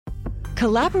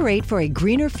Collaborate for a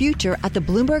greener future at the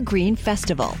Bloomberg Green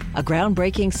Festival, a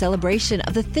groundbreaking celebration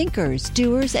of the thinkers,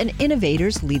 doers, and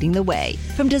innovators leading the way.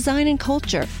 From design and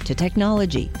culture to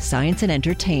technology, science, and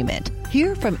entertainment.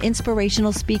 Hear from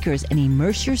inspirational speakers and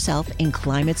immerse yourself in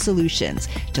climate solutions.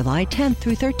 July 10th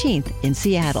through 13th in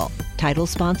Seattle. Title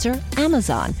sponsor,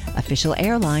 Amazon. Official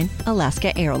airline,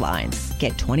 Alaska Airlines.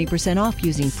 Get 20% off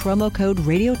using promo code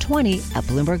radio20 at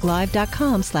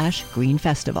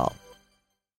bloomberglive.com/greenfestival.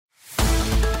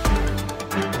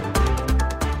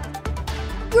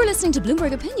 You're listening to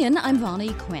Bloomberg Opinion. I'm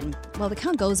Vonnie Quinn. Well, the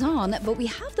count goes on, but we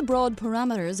have the broad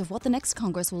parameters of what the next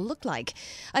Congress will look like.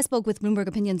 I spoke with Bloomberg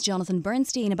Opinion's Jonathan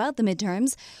Bernstein about the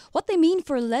midterms, what they mean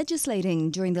for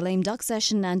legislating during the lame duck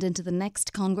session and into the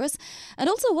next Congress, and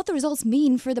also what the results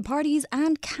mean for the parties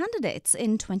and candidates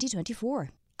in 2024.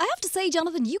 I have to say,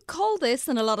 Jonathan, you call this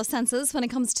in a lot of senses when it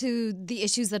comes to the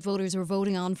issues that voters were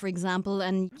voting on, for example.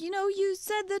 And, you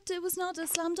said that it was not a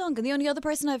slam dunk. And the only other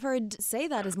person I've heard say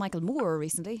that is Michael Moore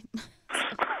recently.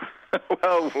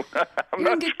 Well, I'm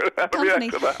not sure how to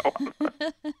react to that one.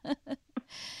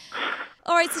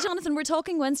 All right, so Jonathan, we're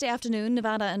talking Wednesday afternoon.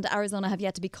 Nevada and Arizona have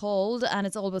yet to be called, and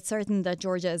it's all but certain that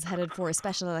Georgia is headed for a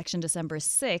special election December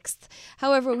 6th.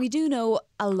 However, we do know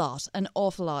an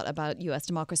awful lot about US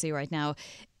democracy right now.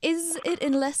 Is it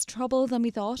in less trouble than we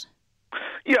thought?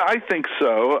 Yeah, I think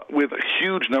so, with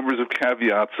huge numbers of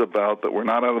caveats about that we're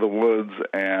not out of the woods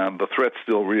and the threat's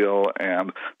still real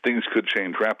and things could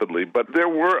change rapidly. But there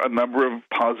were a number of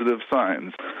positive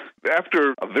signs.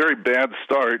 After a very bad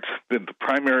start in the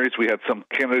primaries, we had some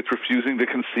candidates refusing to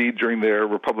concede during their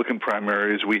Republican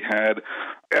primaries. We had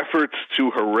efforts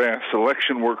to harass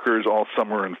election workers all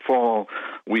summer and fall.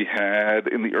 We had,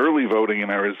 in the early voting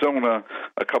in Arizona,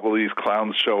 a couple of these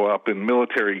clowns show up in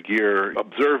military gear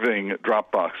observing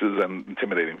drop boxes and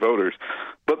intimidating voters.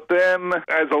 But then,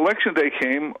 as Election Day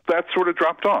came, that sort of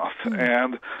dropped off,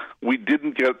 and we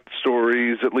didn't get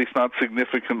stories, at least not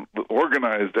significant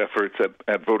organized efforts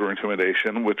at voter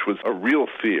intimidation, which was a real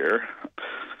fear.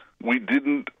 We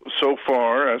didn't, so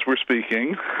far, as we're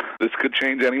speaking, this could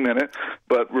change any minute,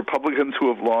 but Republicans who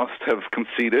have lost have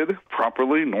conceded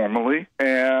properly, normally,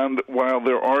 and while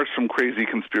there are some crazy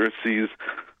conspiracies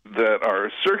that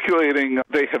are circulating,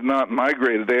 they have not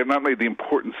migrated. They have not made the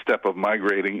important step of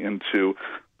migrating into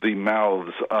the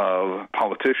mouths of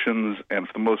politicians and,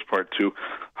 for the most part, to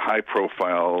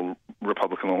high-profile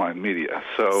Republican-aligned media.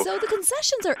 So the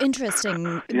concessions are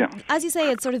interesting. Yeah. As you say,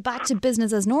 it's sort of back to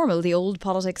business as normal, the old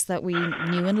politics that we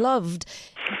knew and loved.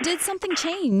 Did something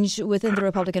change within the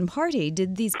Republican Party?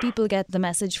 Did these people get the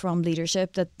message from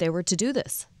leadership that they were to do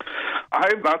this? I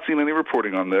have not seen any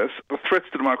reporting on this. The threats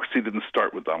to democracy didn't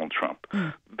start with Donald Trump.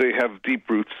 They have deep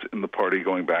roots in the party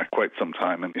going back quite some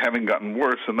time and having gotten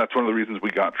worse, and that's one of the reasons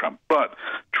we got Trump. But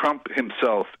Trump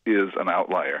himself is an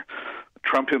outlier.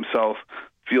 Trump himself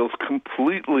feels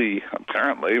completely,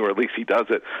 apparently, or at least he does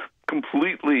it,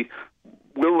 completely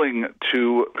willing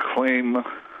to claim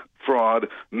fraud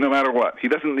no matter what. He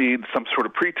doesn't need some sort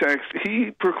of pretext.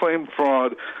 He proclaimed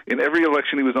fraud in every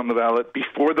election he was on the ballot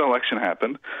before the election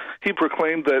happened. He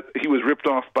proclaimed that he was ripped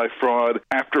off by fraud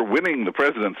after winning the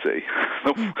presidency.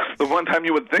 The one time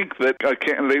you would think that a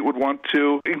candidate would want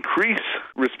to increase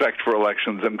respect for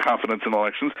elections and confidence in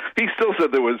elections, he still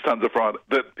said there was tons of fraud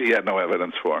that he had no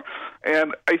evidence for.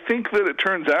 And I think that it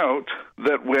turns out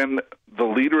that when the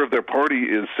leader of their party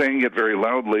is saying it very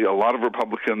loudly, a lot of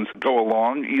Republicans go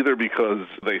along either because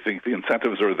they think the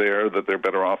incentives are there, that they're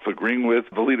better off agreeing with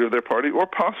the leader of their party, or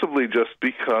possibly just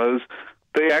because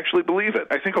they actually believe it.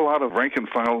 I think a lot of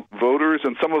rank-and-file voters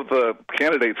and some of the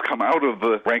candidates come out of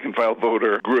the rank-and-file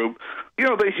voter group.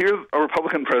 They hear a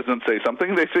Republican president say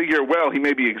something, they figure, well, he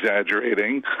may be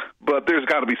exaggerating, but there's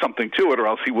got to be something to it or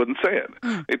else he wouldn't say it.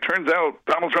 It turns out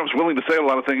Donald Trump's willing to say a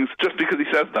lot of things just because he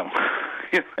says them.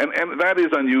 And that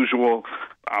is unusual,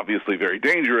 obviously very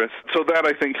dangerous. So that,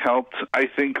 I think, helped. I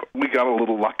think we got a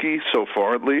little lucky, so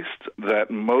far at least,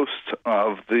 that most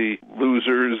of the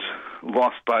losers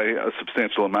lost by a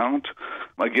substantial amount.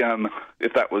 Again,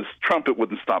 if that was Trump, it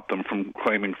wouldn't stop them from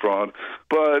claiming fraud.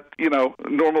 But,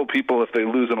 normal people, if they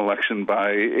lose an election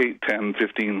by 8, 10,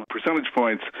 15 percentage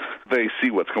points, they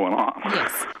see what's going on.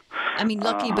 Yes. I mean,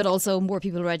 lucky, but also more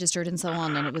people registered and so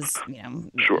on, and it was,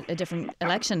 Sure. a different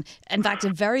election. In fact, a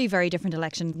very, very different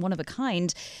election, one of a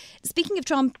kind. Speaking of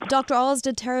Trump, Dr. Oz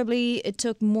did terribly. It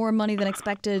took more money than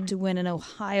expected to win in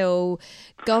Ohio.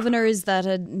 Governors that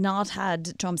had not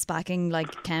had Trump's backing,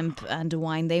 like Kemp and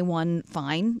DeWine, they won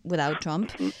fine without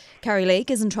Trump. Kari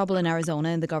Lake is in trouble in Arizona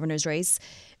in the governor's race.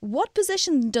 What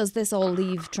position does this all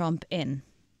leave Trump in?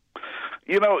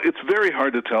 It's very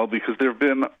hard to tell because there have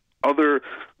been other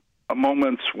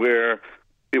moments where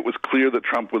it was clear that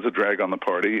Trump was a drag on the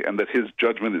party and that his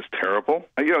judgment is terrible.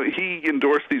 He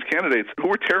endorsed these candidates who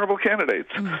were terrible candidates,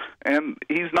 and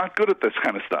he's not good at this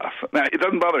kind of stuff. Now, it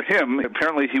doesn't bother him.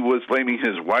 Apparently, he was blaming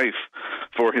his wife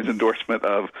for his endorsement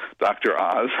of Dr.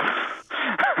 Oz.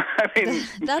 I mean,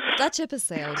 that ship has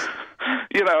sailed.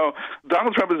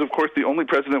 Donald Trump is, of course, the only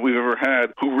president we've ever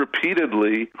had who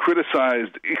repeatedly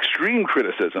criticized extreme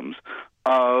criticisms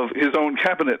of his own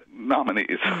cabinet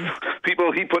nominees.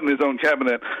 People he put in his own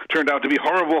cabinet turned out to be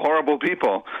horrible, horrible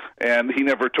people, and he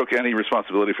never took any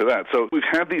responsibility for that. So we've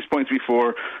had these points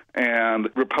before, and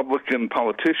Republican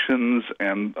politicians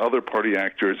and other party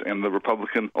actors and the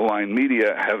Republican-aligned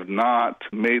media have not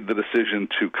made the decision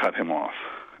to cut him off.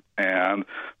 And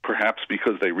perhaps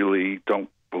because they really don't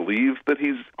believe that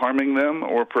he's harming them,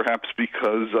 or perhaps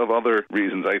because of other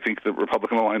reasons. I think the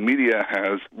Republican-aligned media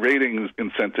has ratings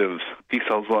incentives. He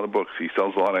sells a lot of books, he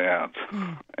sells a lot of ads,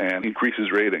 and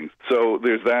increases ratings. So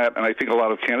there's that, and I think a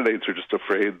lot of candidates are just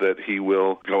afraid that he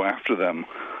will go after them,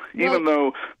 even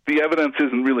though the evidence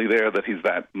isn't really there that he's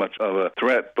that much of a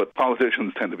threat, but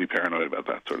politicians tend to be paranoid about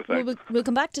that sort of thing. We'll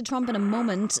come back to Trump in a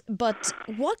moment, but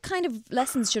what kind of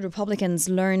lessons should Republicans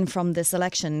learn from this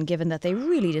election, given that they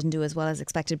really didn't do as well as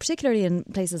expected, particularly in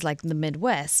places like the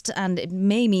Midwest, and it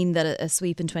may mean that a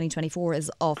sweep in 2024 is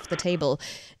off the table?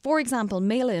 For example,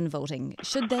 mail-in voting.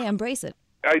 Should they embrace it?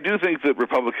 I do think that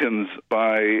Republicans,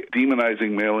 by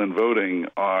demonizing mail-in voting,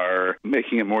 are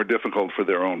making it more difficult for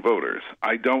their own voters.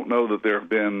 I don't know that there have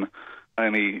been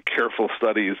any careful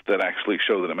studies that actually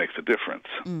show that it makes a difference.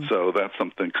 So that's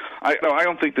something. I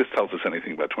don't think this tells us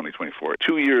anything about 2024.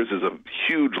 2 years is a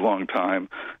huge long time,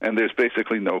 and there's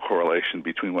basically no correlation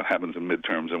between what happens in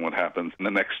midterms and what happens in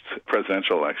the next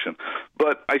presidential election.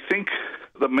 But I think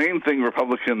the main thing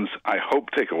Republicans, I hope,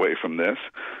 take away from this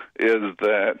is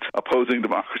that opposing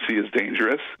democracy is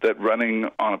dangerous, that running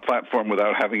on a platform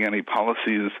without having any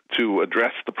policies to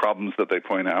address the problems that they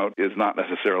point out is not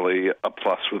necessarily a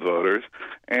plus with voters,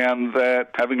 and that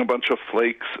having a bunch of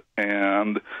flakes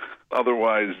and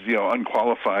otherwise,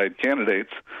 unqualified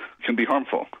candidates can be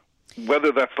harmful.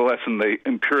 Whether that's the lesson they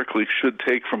empirically should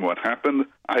take from what happened,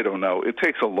 I don't know. It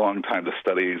takes a long time to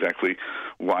study exactly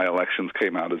why elections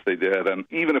came out as they did. And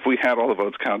even if we had all the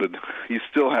votes counted, you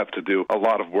still have to do a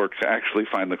lot of work to actually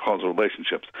find the causal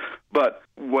relationships. But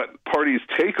what parties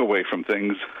take away from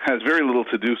things has very little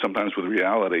to do sometimes with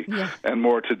reality, and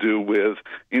more to do with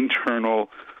internal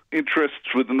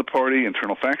interests within the party,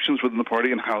 internal factions within the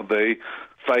party, and how they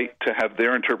fight to have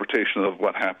their interpretation of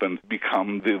what happened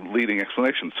become the leading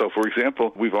explanation. So, for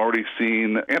example, we've already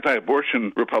seen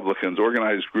anti-abortion Republicans,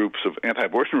 organized groups of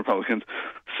anti-abortion Republicans,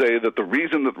 say that the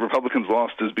reason that Republicans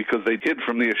lost is because they hid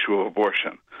from the issue of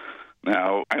abortion.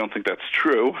 Now, I don't think that's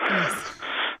true.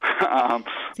 Yes.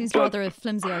 Seems rather a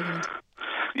flimsy argument.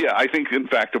 Yeah, I think, in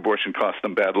fact, abortion cost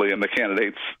them badly, and the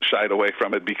candidates shied away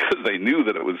from it because they knew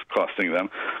that it was costing them.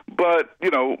 But,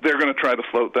 they're going to try to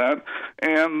float that,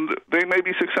 and they may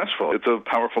be successful. It's a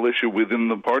powerful issue within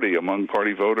the party, among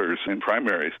party voters in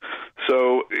primaries.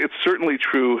 So it's certainly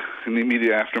true in the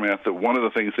immediate aftermath that one of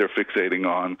the things they're fixating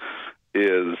on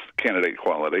is candidate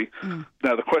quality.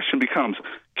 Now, the question becomes,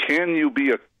 can you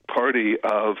be a party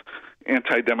of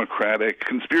anti-democratic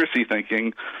conspiracy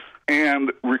thinking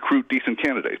and recruit decent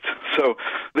candidates? So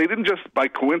they didn't just by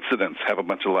coincidence have a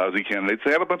bunch of lousy candidates.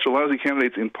 They had a bunch of lousy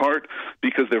candidates in part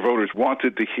because their voters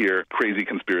wanted to hear crazy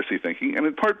conspiracy thinking, and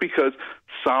in part because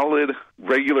solid,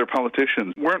 regular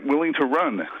politicians weren't willing to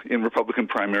run in Republican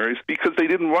primaries because they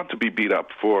didn't want to be beat up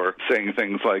for saying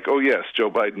things like, oh yes,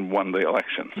 Joe Biden won the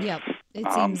election. Yeah, it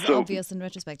seems obvious in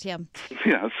retrospect, yeah.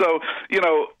 Yeah, so,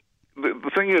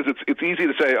 the thing is, it's easy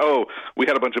to say, oh, we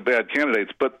had a bunch of bad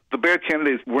candidates, but the bad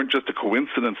candidates weren't just a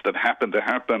coincidence that happened to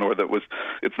happen, or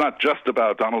it's not just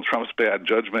about Donald Trump's bad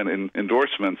judgment in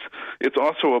endorsements. It's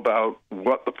also about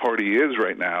what the party is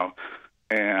right now,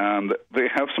 and they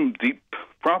have some deep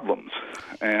problems.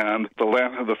 And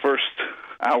the first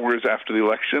hours after the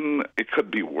election, it could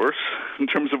be worse in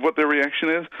terms of what their reaction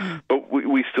is, but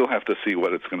we still have to see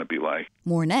what it's going to be like.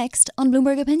 More next on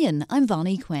Bloomberg Opinion. I'm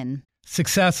Vonnie Quinn.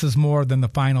 Success is more than the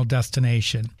final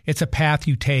destination. It's a path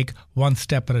you take one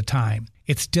step at a time.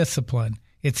 It's discipline,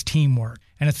 it's teamwork,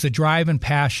 and it's the drive and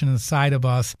passion inside of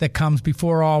us that comes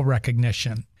before all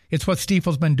recognition. It's what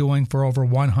Stifel's been doing for over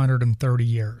 130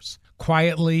 years.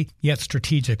 Quietly, yet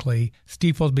strategically,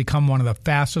 Stifel's become one of the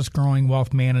fastest growing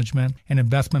wealth management and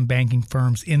investment banking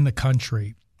firms in the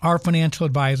country. Our financial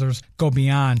advisors go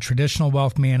beyond traditional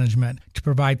wealth management to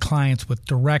provide clients with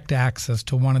direct access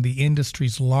to one of the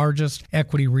industry's largest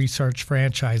equity research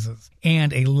franchises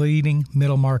and a leading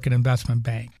middle market investment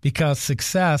bank, because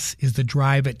success is the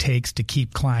drive it takes to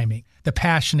keep climbing, the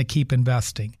passion to keep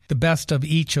investing, the best of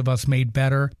each of us made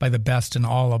better by the best in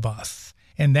all of us.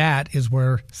 And that is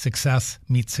where success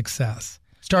meets success.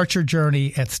 Start your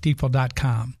journey at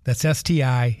Stifel.com. That's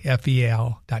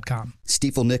STIFEL.com.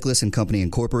 Stifel Nicholas and Company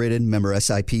Incorporated, member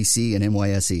SIPC and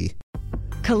NYSE.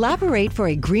 Collaborate for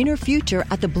a greener future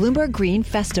at the Bloomberg Green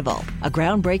Festival, a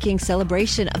groundbreaking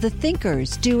celebration of the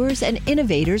thinkers, doers, and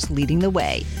innovators leading the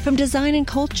way. From design and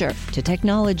culture to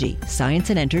technology, science,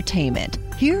 and entertainment.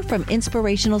 Hear from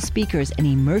inspirational speakers and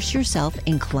immerse yourself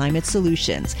in climate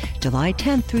solutions. July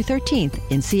 10th through 13th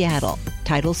in Seattle.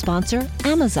 Title sponsor,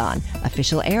 Amazon.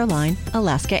 Official airline,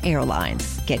 Alaska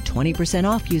Airlines. Get 20%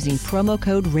 off using promo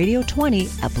code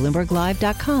radio20 at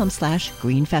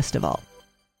BloombergLive.com/Green Festival.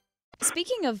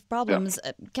 Speaking of problems,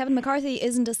 Kevin McCarthy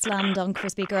isn't a slam dunk for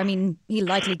Speaker. I mean, he'll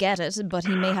likely get it, but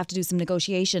he may have to do some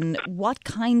negotiation. What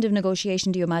kind of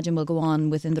negotiation do you imagine will go on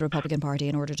within the Republican Party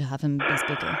in order to have him be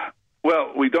Speaker?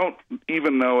 Well, we don't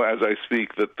even know as I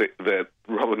speak that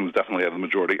Republicans definitely have the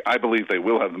majority. I believe they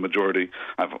will have the majority.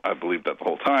 I've believed that the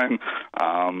whole time.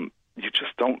 You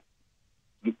just don't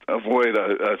avoid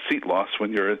a seat loss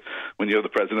when you're the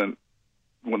president.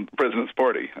 When the president's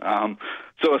party.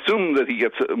 So assume that he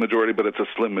gets a majority, but it's a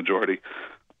slim majority.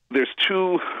 There's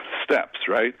two steps,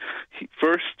 right?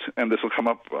 First, and this will come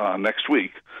up next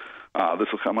week,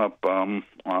 this will come up on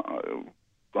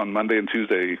Monday and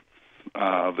Tuesday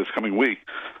this coming week,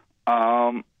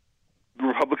 the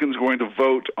Republicans are going to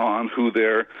vote on who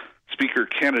their speaker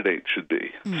candidate should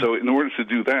be. So in order to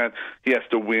do that, he has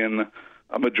to win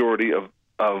a majority of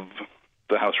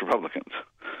the House Republicans.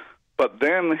 But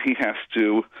then he has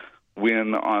to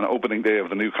win on opening day of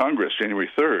the new Congress, January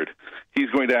 3rd. He's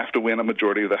going to have to win a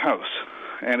majority of the House.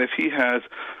 And if he has,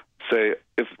 say,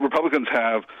 if Republicans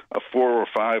have a 4 or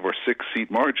 5 or 6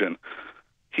 seat margin,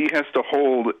 he has to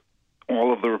hold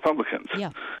all of the Republicans.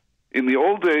 Yeah. In the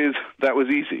old days, that was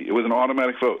easy. It was an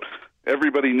automatic vote.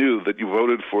 Everybody knew that you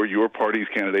voted for your party's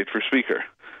candidate for Speaker.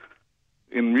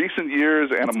 In recent years,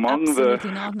 and It's among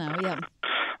absolutely not now, yeah.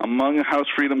 Among House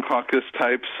Freedom Caucus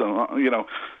types, those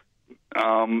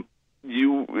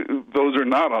are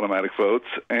not automatic votes.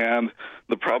 And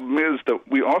the problem is that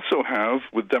we also have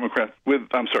with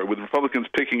Republicans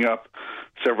picking up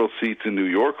several seats in New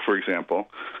York, for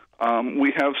example.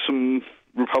 We have some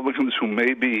Republicans who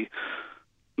may be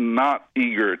not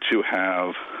eager to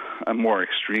have a more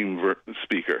extreme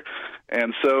speaker.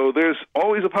 And so there's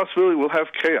always a possibility we'll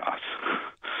have chaos.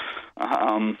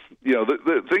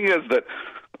 The thing is that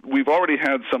we've already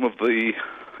had some of the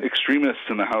extremists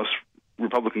in the House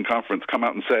Republican Conference come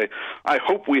out and say, I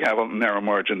hope we have a narrow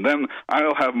margin, then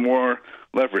I'll have more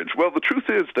leverage. Well, the truth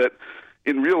is that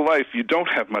in real life, you don't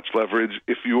have much leverage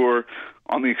if you're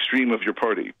on the extreme of your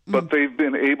party. But they've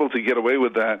been able to get away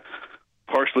with that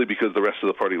partially because the rest of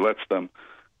the party lets them.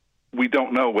 We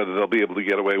don't know whether they'll be able to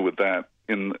get away with that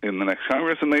in the next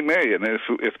Congress, and they may. And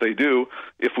if they do,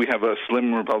 if we have a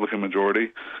slim Republican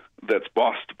majority that's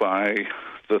bossed by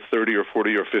the 30 or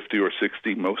 40 or 50 or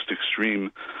 60 most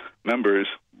extreme members,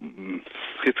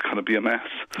 it's going to be a mess.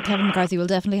 Kevin McCarthy will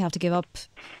definitely have to give up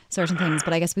certain things,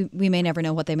 but I guess we may never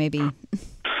know what they may be.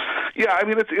 Yeah, I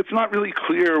mean, it's not really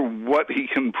clear what he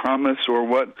can promise or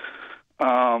what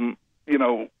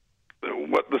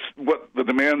the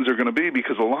demands are going to be,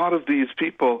 because a lot of these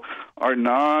people are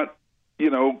not,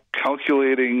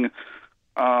 calculating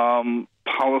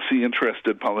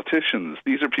policy-interested politicians.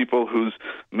 These are people whose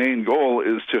main goal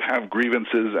is to have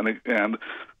grievances and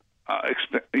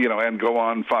go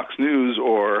on Fox News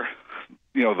or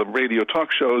the radio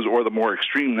talk shows or the more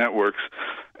extreme networks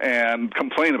and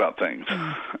complain about things,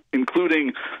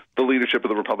 including the leadership of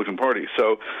the Republican Party.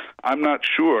 So I'm not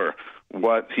sure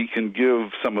what he can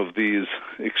give some of these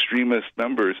extremist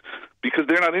members, because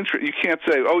they're not interested. You can't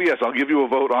say, oh, yes, I'll give you a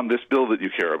vote on this bill that you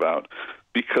care about,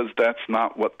 because that's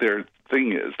not what their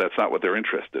thing is. That's not what they're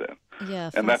interested in. Yeah,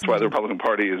 and that's why the Republican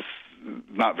Party is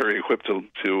not very equipped to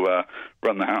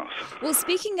run the House. Well,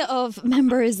 speaking of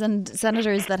members and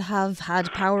senators that have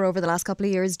had power over the last couple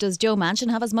of years, does Joe Manchin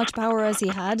have as much power as he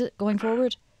had going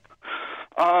forward?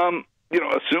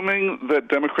 Assuming that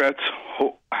Democrats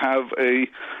have a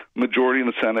majority in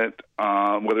the Senate,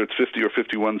 whether it's 50 or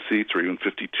 51 seats or even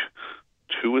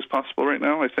 52 is possible right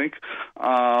now, I think.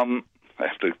 I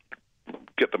have to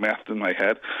get the math in my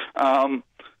head.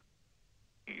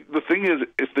 The thing is,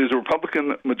 if there's a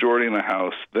Republican majority in the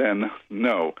House, then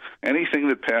no. Anything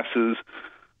that passes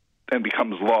and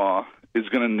becomes law is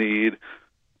going to need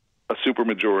a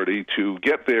supermajority to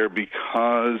get there,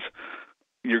 because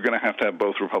you're going to have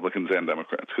both Republicans and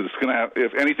Democrats, because it's going to have,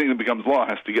 if anything that becomes law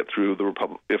has to get through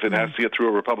if it has to get through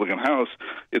a Republican House,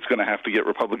 it's going to have to get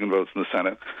Republican votes in the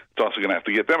Senate. It's also going to have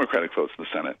to get Democratic votes in the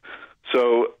Senate.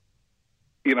 So,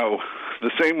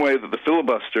 the same way that the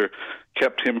filibuster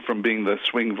kept him from being the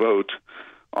swing vote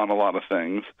on a lot of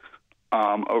things,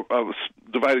 a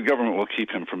divided government will keep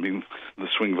him from being the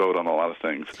swing vote on a lot of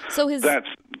things. So his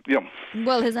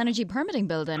energy permitting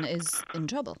bill then is in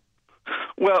trouble.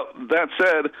 Well, that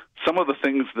said, some of the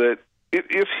things that,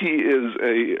 if he is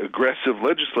an aggressive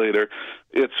legislator,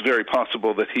 it's very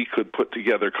possible that he could put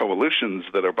together coalitions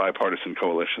that are bipartisan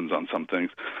coalitions on some things.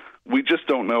 We just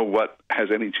don't know what has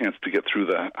any chance to get through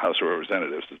the House of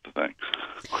Representatives is the thing.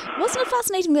 Wasn't it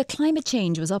fascinating that climate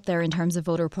change was up there in terms of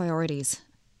voter priorities?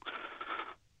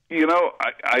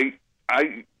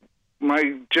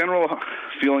 My general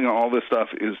feeling on all this stuff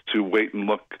is to wait and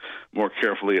look more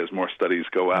carefully as more studies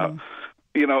go out.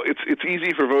 It's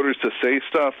easy for voters to say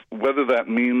stuff, whether that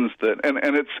means that, and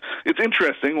it's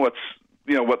interesting what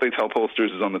they tell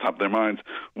pollsters is on the top of their minds.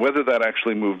 Whether that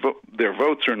actually moved their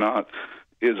votes or not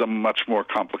is a much more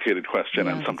complicated question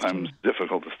and sometimes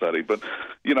difficult to study. But,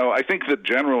 I think that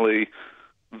generally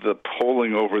the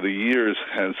polling over the years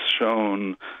has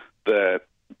shown that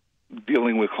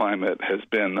dealing with climate has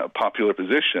been a popular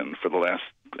position for the last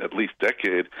at least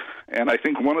decade. And I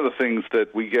think one of the things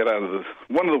that we get out of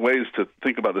one of the ways to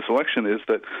think about this election is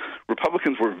that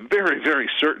Republicans were very, very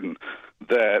certain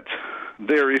that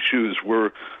their issues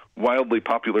were wildly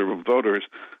popular with voters,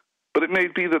 but it may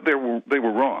be that they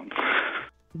were wrong.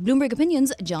 Bloomberg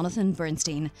Opinions, Jonathan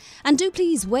Bernstein. And do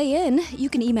please weigh in. You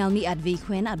can email me at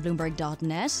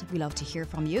vquinn@bloomberg.net. We love to hear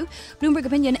from you. Bloomberg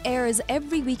Opinion airs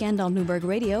every weekend on Bloomberg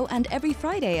Radio and every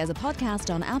Friday as a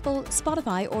podcast on Apple,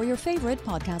 Spotify, or your favourite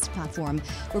podcast platform.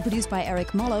 We're produced by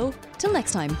Eric Mollo. Till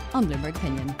next time on Bloomberg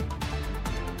Opinion.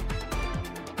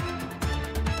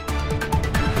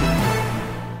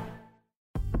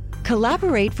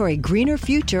 Collaborate for a greener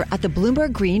future at the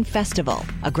Bloomberg Green Festival,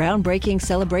 a groundbreaking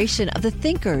celebration of the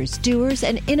thinkers, doers,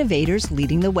 and innovators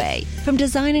leading the way. From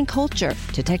design and culture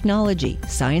to technology,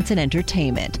 science, and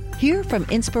entertainment. Hear from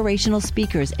inspirational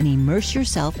speakers and immerse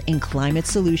yourself in climate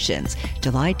solutions.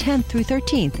 July 10th through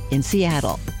 13th in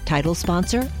Seattle. Title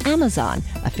sponsor, Amazon.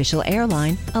 Official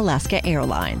airline, Alaska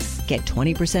Airlines. Get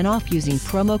 20% off using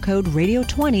promo code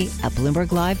radio20 at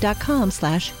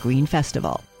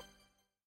bloomberglive.com/greenfestival.